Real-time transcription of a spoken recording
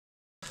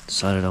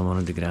decided I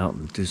wanted to get out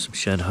and do some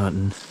shed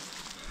hunting.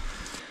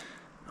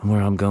 And where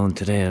I'm going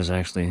today is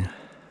actually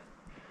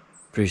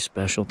pretty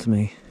special to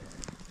me.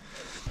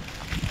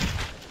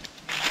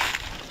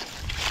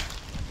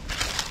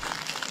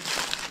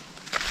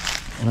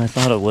 And I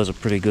thought it was a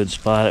pretty good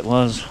spot. It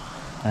was.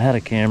 I had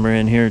a camera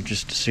in here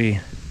just to see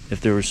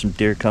if there was some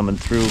deer coming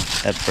through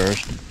at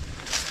first.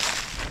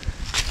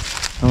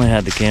 I only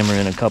had the camera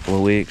in a couple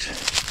of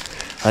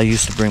weeks. I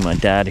used to bring my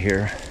dad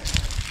here.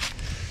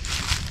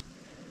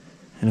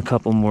 In a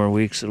couple more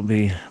weeks, it'll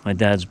be my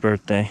dad's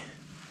birthday.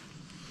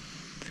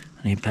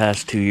 And he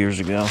passed 2 years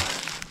ago.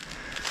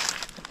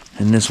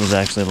 And this was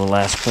actually the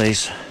last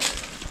place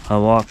I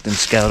walked and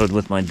scouted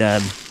with my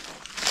dad.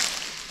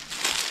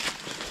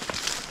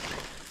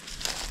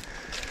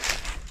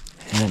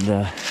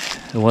 And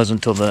it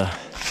wasn't until the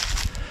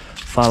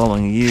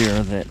following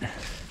year that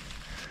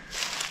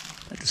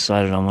I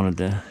decided I wanted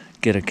to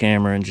get a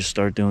camera and just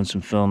start doing some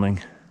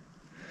filming.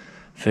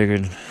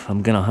 Figured if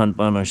I'm gonna hunt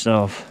by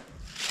myself,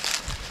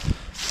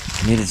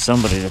 I needed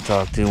somebody to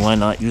talk to. Why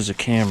not use a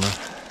camera?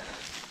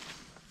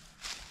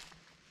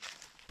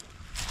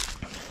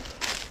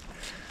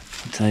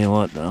 I'll tell you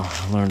what though,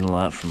 I learned a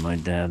lot from my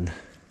dad.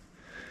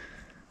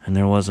 And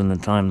there wasn't a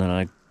time that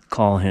I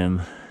call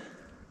him,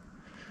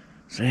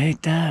 say, "Hey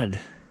Dad,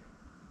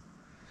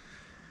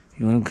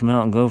 you want to come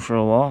out and go for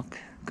a walk?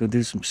 Go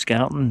do some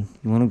scouting?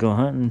 You want to go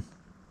hunting?"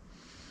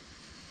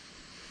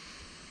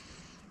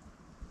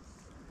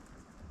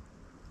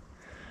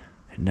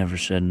 He never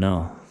said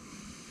no.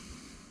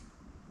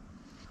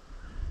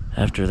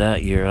 After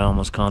that year, I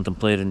almost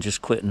contemplated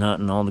just quitting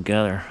hunting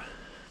altogether.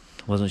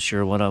 Wasn't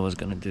sure what I was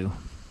going to do.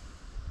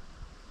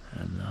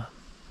 And I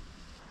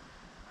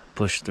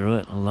pushed through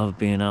it. I love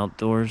being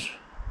outdoors.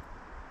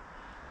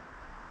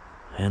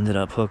 I ended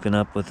up hooking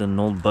up with an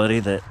old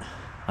buddy that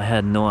I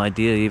had no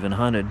idea even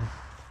hunted.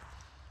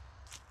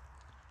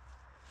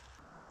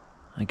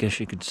 I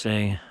guess you could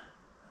say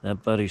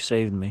that buddy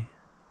saved me.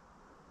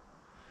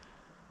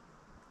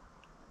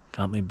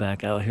 Got me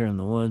back out here in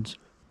the woods.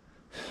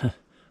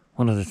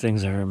 One of the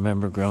things I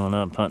remember growing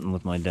up hunting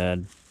with my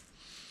dad,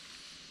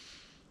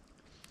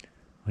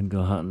 we'd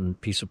go hunting a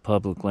piece of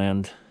public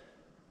land.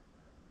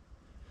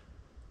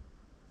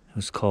 It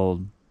was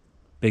called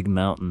Big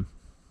Mountain.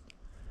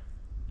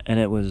 And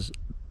it was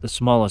the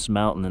smallest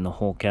mountain in the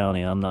whole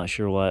county. I'm not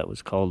sure why it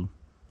was called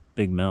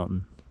Big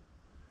Mountain.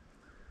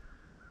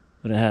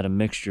 But it had a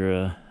mixture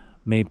of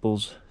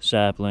maples,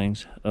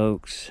 saplings,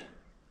 oaks,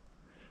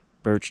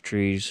 birch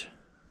trees,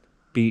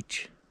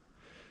 beech.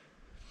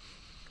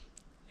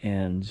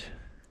 And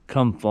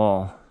come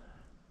fall,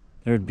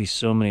 there'd be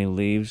so many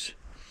leaves.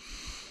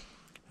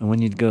 And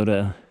when you'd go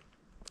to,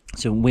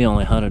 so we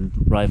only hunted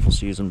rifle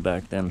season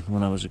back then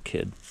when I was a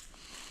kid.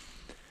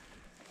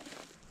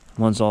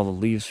 Once all the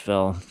leaves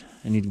fell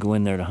and you'd go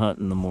in there to hunt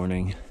in the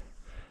morning,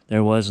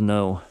 there was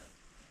no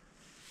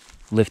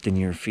lifting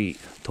your feet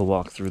to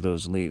walk through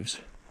those leaves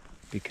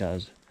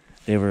because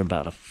they were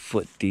about a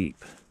foot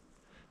deep,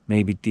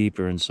 maybe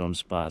deeper in some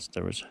spots.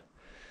 There was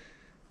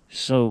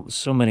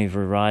so many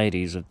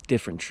varieties of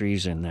different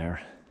trees in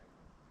there.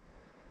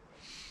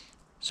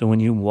 So when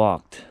you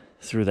walked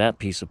through that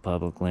piece of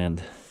public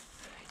land,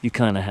 you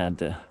kind of had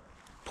to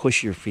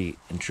push your feet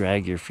and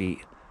drag your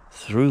feet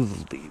through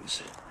the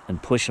leaves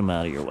and push them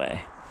out of your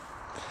way.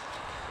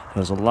 It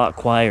was a lot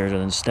quieter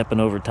than stepping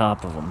over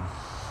top of them.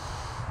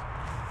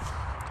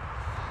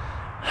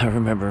 I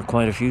remember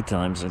quite a few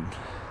times that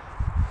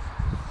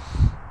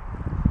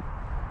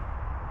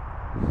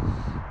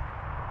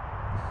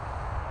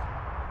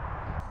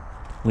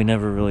we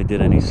never really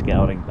did any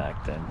scouting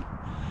back then.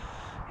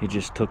 He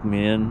just took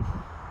me in.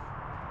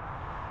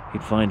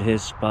 He'd find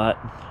his spot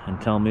and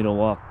tell me to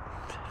walk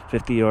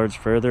 50 yards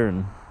further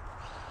and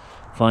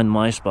find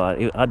my spot.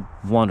 I'd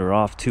wander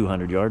off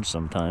 200 yards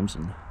sometimes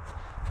and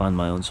find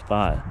my own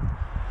spot.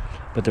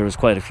 But there was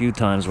quite a few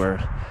times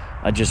where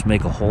I'd just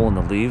make a hole in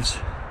the leaves,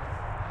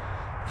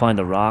 find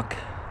a rock,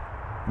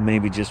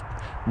 maybe just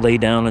lay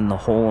down in the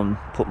hole and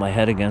put my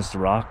head against the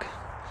rock.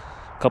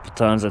 A couple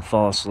times I'd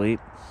fall asleep.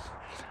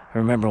 I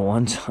remember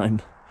one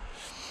time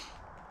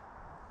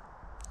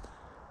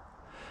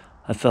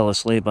I fell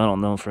asleep. I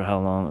don't know for how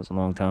long. It was a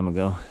long time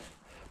ago.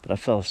 But I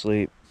fell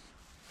asleep.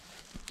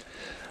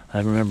 I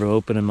remember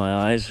opening my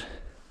eyes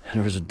and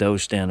there was a doe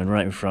standing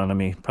right in front of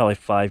me, probably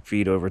 5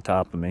 feet over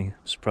top of me.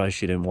 I'm surprised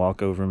she didn't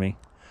walk over me.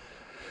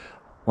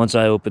 Once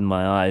I opened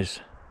my eyes,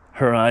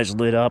 her eyes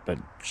lit up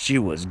and she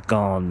was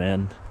gone,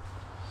 man.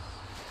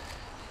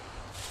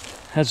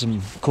 Had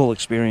some cool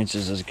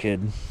experiences as a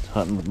kid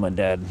hunting with my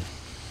dad.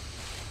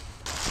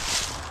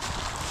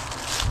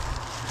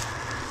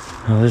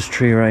 Now this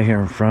tree right here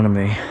in front of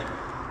me,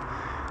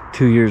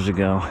 2 years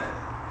ago,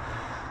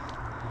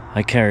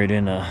 I carried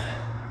in a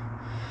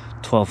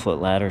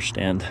 12-foot ladder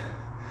stand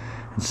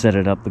and set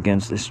it up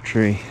against this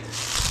tree.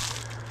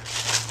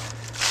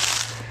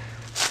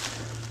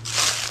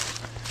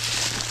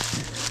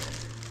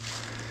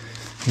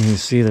 And you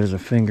see there's a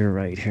finger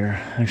right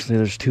here. Actually,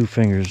 there's 2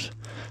 fingers.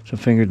 There's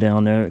a finger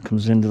down there that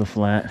comes into the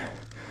flat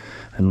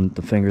and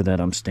the finger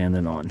that I'm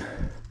standing on.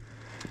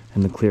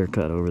 and the clear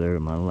cut over there to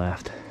my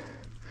left.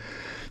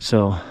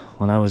 So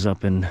when I was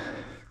up in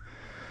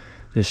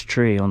this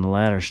tree on the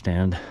ladder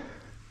stand,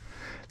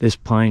 this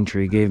pine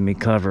tree gave me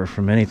cover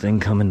from anything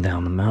coming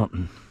down the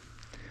mountain.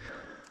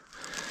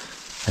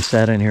 I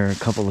sat in here a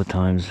couple of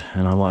times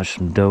and I watched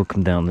some doe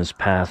come down this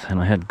path,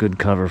 and I had good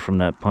cover from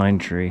that pine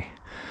tree.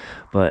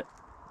 But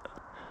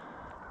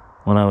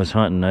when I was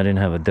hunting, I didn't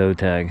have a doe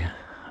tag.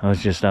 I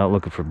was just out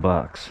looking for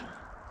bucks.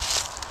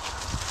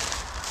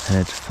 And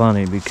it's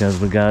funny because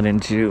we got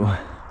into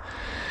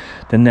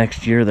the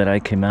next year that I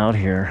came out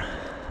here,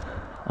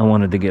 I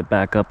wanted to get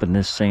back up in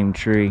this same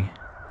tree,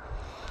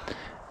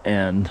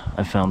 and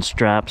I found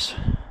straps,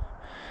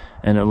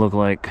 and it looked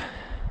like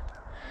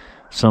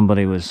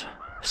somebody was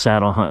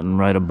saddle hunting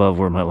right above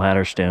where my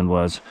ladder stand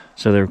was.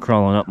 So they were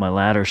crawling up my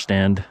ladder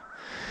stand,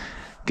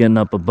 getting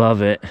up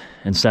above it,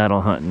 and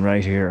saddle hunting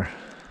right here.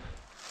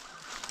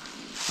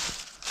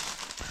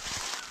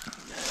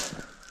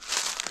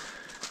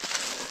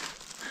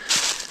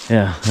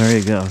 Yeah, there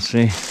you go.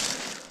 See?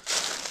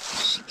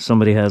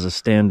 Somebody has a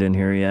stand in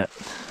here yet.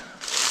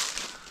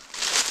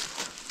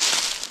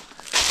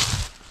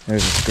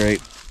 There's a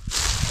scrape.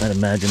 I'd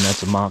imagine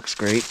that's a mock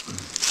scrape.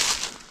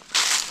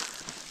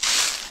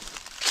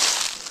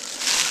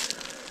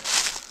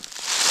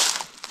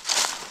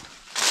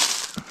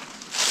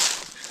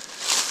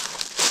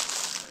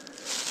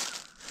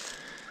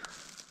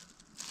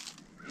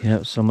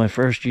 Yep, so my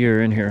first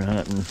year in here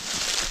hunting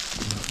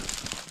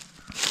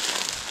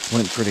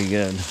went pretty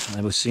good.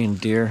 I was seeing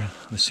deer,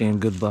 I was seeing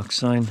good buck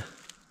sign.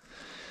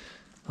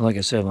 Like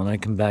I said, when I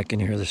come back in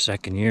here the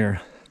second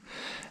year,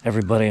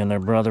 everybody and their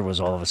brother was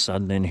all of a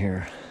sudden in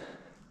here.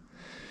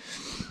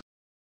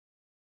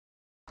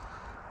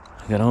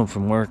 I got home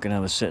from work and I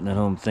was sitting at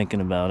home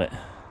thinking about it.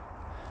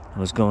 I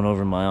was going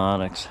over my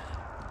onX,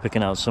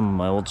 picking out some of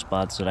my old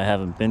spots that I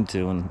haven't been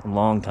to in a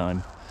long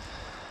time.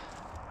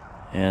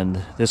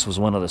 And this was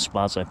one of the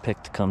spots I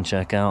picked to come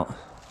check out.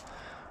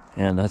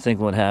 And I think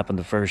what happened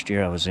the first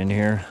year I was in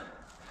here,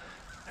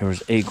 there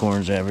was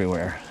acorns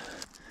everywhere.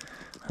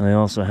 And I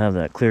also have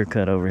that clear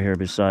cut over here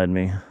beside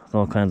me with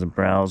all kinds of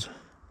browse.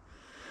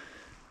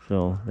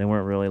 So they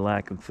weren't really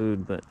lacking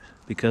food, but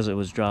because it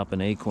was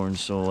dropping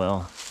acorns so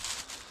well,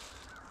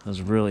 I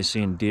was really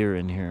seeing deer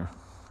in here.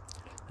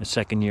 The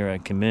second year I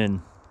came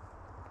in,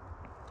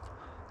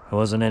 there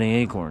wasn't any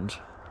acorns.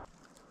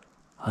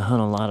 I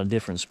hunt a lot of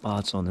different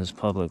spots on this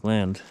public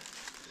land,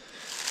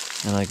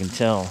 and I can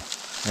tell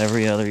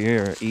every other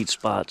year each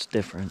spot's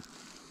different.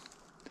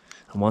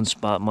 One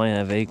spot might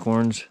have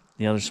acorns,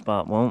 the other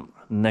spot won't.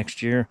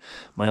 Next year,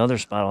 my other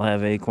spot will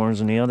have acorns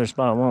and the other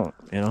spot won't,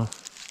 you know?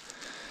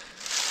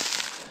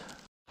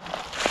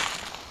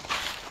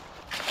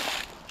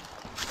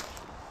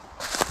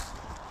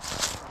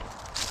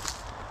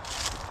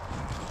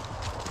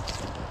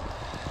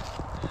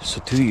 So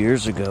 2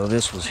 years ago,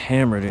 this was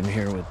hammered in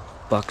here with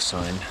buck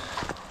sign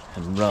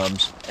and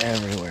rubs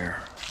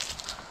everywhere.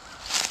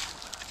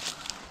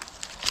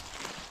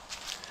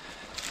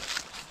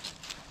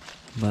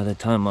 By the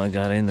time I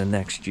got in the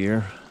next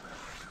year,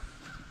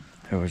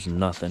 there was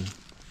nothing.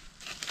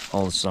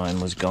 All the sign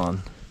was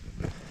gone.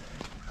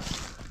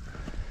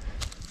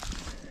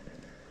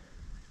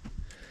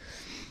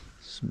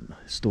 Some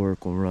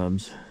historical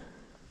rubs.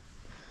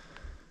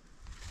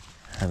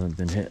 Haven't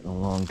been hit in a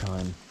long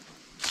time.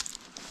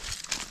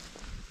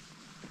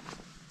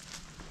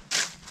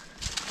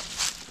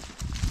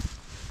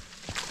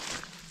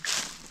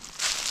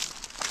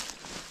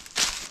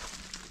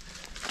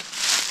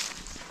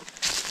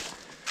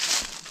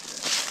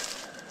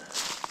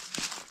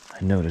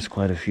 I noticed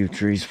quite a few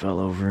trees fell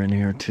over in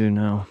here too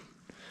now.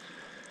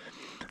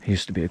 There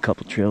used to be a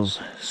couple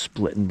trails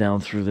splitting down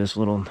through this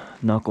little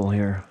knuckle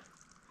here.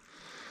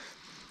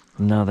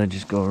 And now they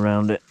just go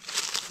around it.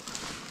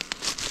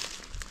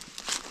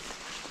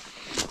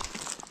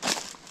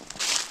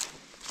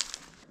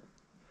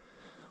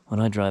 When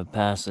I drive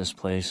past this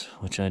place,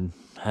 which I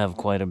have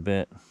quite a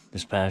bit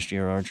this past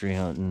year archery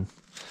hunting,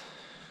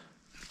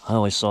 I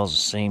always saw the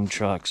same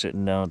truck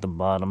sitting down at the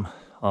bottom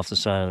off the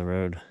side of the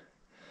road.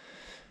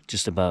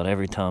 Just about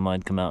every time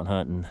I'd come out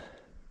hunting,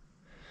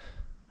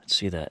 I'd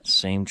see that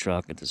same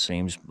truck at the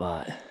same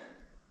spot.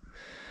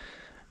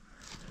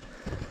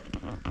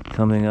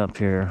 Coming up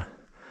here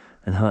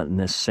and hunting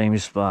this same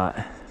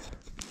spot.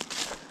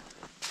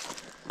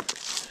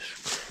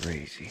 It's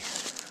crazy.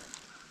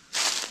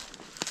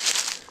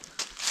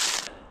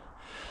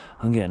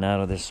 I'm getting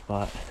out of this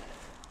spot.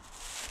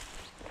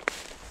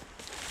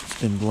 It's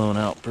been blown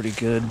out pretty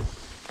good.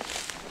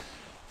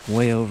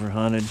 Way over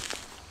hunted.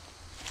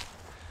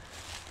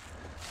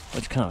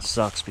 Which kind of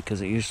sucks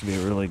because it used to be a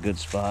really good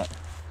spot.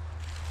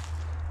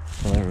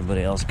 Well,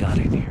 everybody else got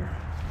in here.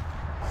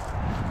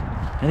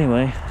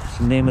 Anyway, it's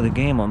the name of the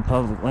game on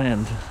public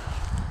land.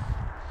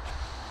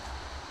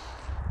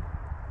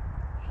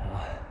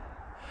 So,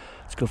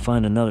 let's go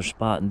find another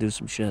spot and do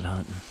some shed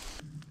hunting.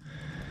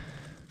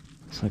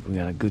 Looks like we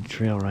got a good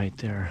trail right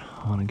there.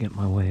 I want to get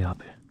my way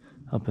up.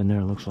 Up in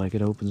there, looks like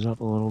it opens up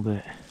a little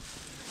bit.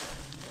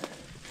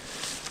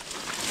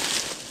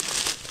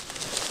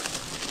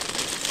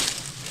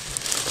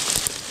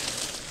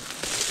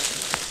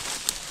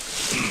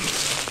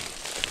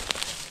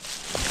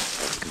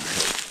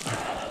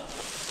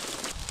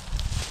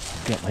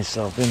 get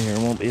myself in here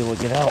and won't be able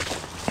to get out.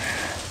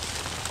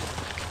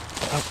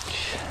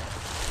 Ouch.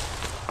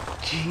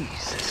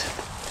 Jesus.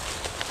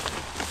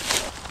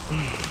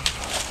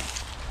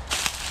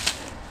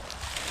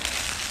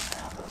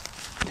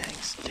 Dang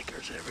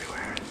stickers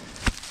everywhere.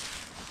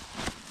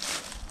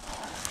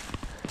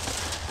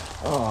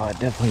 Oh, I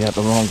definitely got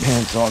the wrong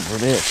pants on for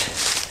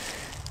this.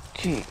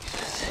 Jesus.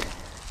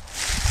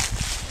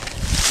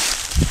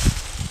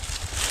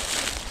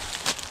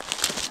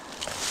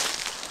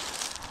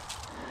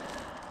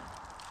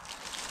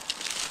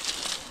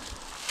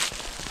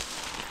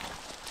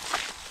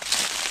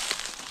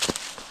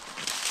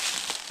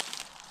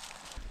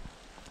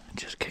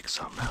 Just kicked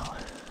something out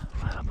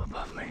right up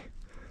above me.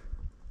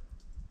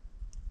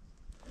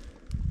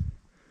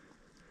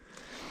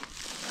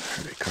 I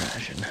heard it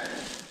crashing.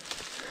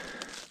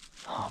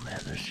 Oh man,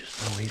 there's just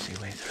no easy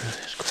way through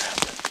this crap.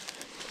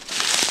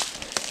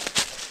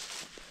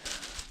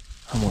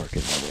 I'm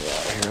working my way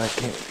out here. I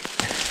can't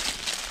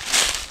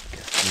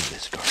get through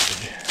this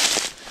garbage.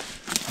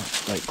 Not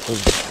quite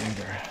close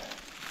either.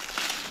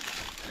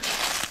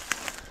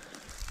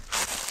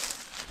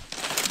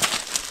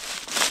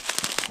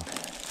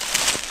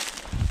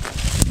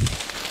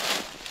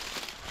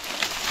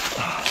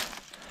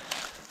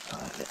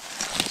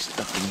 I'm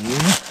stuck in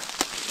here.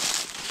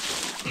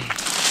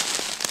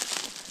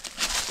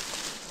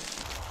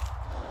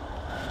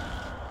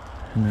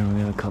 And then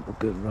we got a couple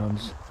good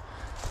runs.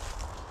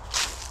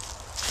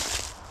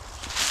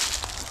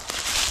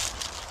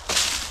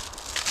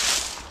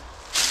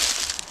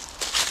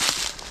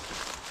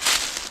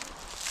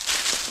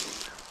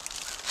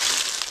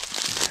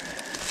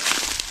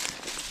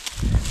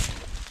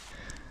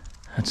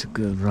 That's a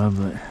good run,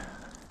 but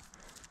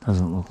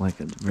doesn't look like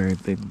a very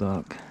big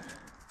buck.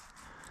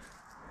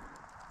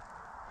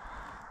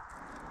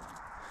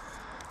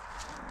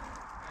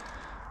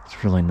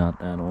 It's really not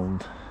that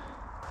old.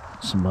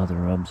 Some other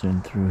rubs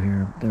in through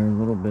here. They're a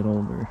little bit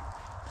older.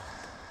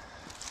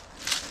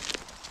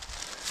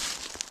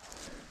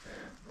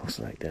 Looks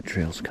like that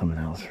trail's coming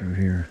out through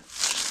here.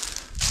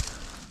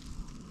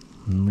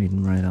 I'm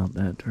leading right out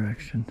that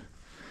direction.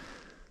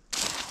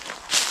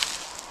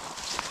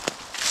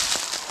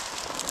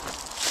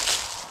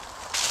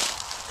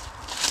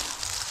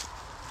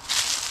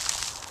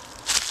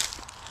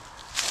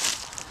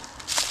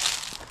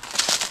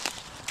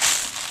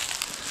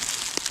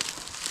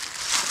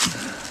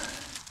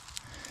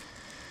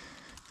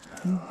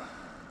 Oh,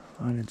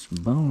 finding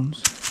some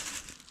bones.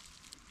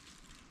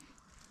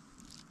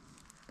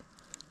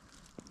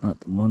 Not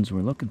the ones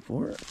we're looking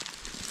for.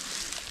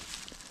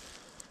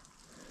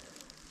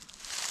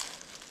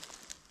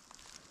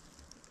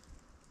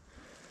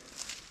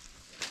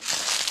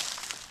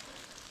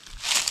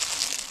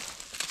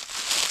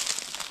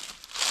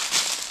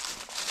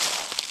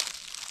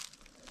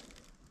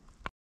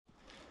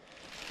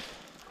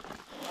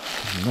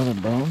 Another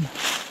bone.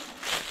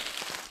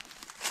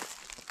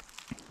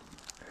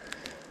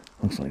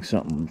 Looks like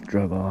something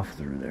drug off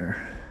through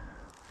there.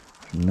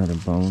 Another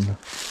bone.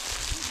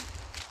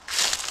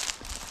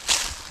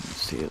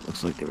 Let's see, it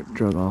looks like they were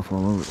drug off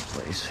all over the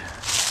place.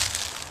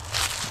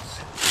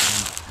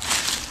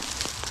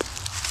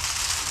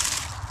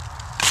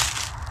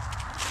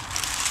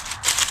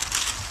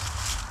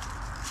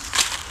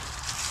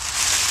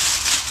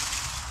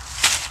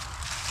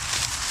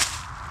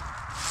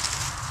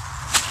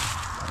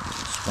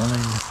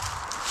 Spine.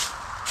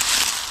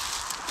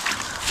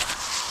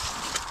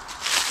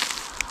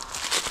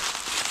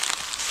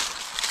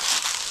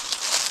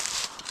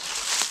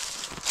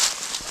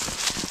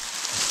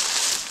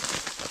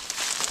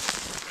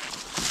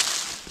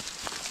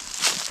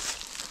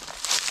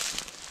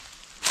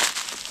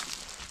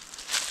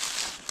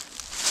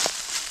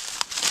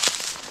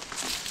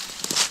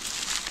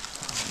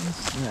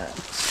 What's that?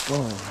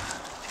 Skull.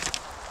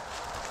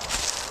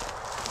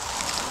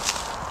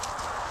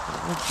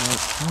 It looks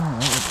like, oh,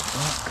 that was a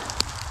buck.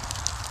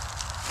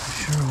 It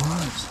sure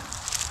was.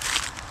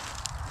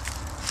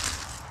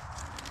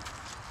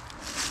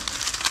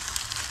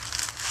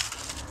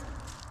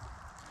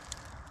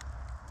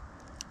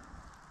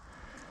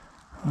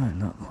 I'm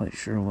not quite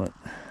sure what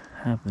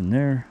happened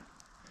there.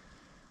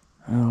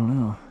 I don't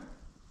know.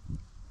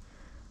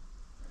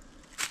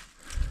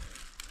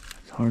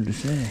 It's hard to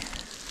say.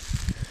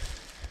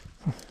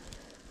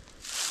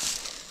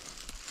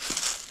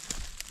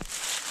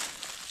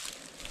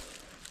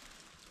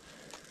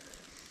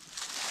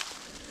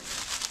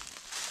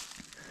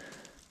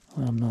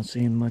 Well, I'm not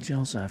seeing much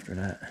else after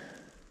that.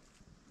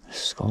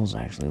 This skull's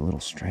actually a little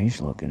strange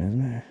looking,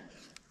 isn't it?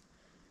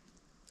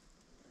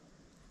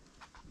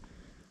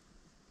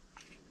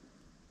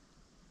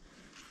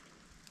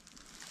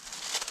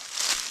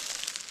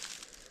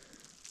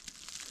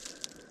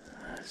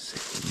 Let's see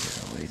if we can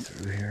get our way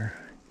through here.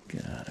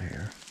 Get out of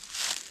here.